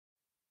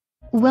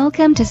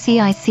Welcome to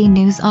CIC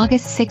News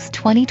August 6,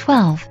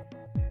 2012.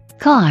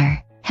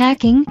 Car,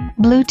 hacking,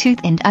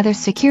 Bluetooth and other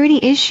security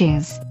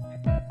issues.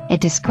 A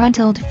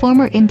disgruntled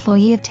former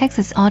employee of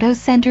Texas Auto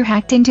Center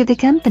hacked into the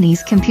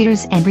company's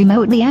computers and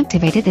remotely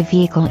activated the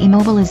vehicle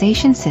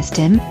immobilization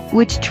system,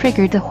 which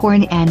triggered the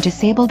horn and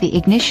disabled the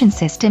ignition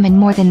system in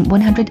more than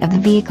 100 of the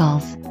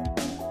vehicles.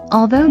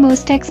 Although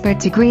most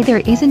experts agree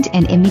there isn't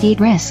an immediate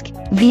risk,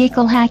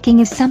 vehicle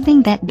hacking is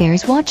something that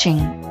bears watching.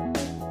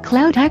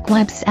 CloudHack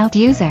wipes out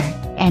user,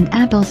 and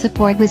Apple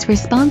support was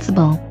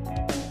responsible.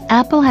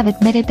 Apple have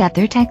admitted that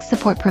their tech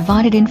support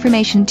provided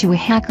information to a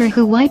hacker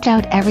who wiped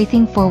out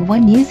everything for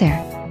one user.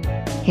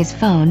 His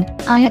phone,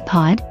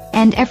 iPod,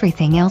 and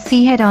everything else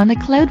he had on the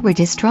cloud were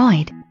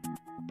destroyed.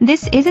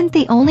 This isn't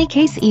the only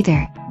case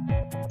either.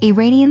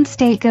 Iranian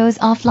state goes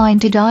offline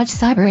to dodge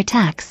cyber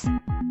attacks.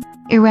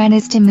 Iran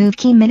is to move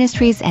key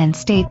ministries and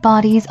state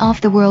bodies off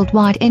the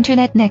worldwide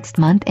internet next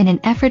month in an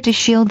effort to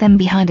shield them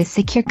behind a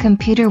secure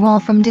computer wall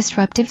from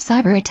disruptive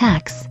cyber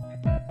attacks.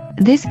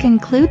 This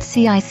concludes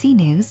CIC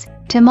News.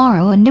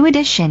 Tomorrow a new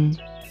edition.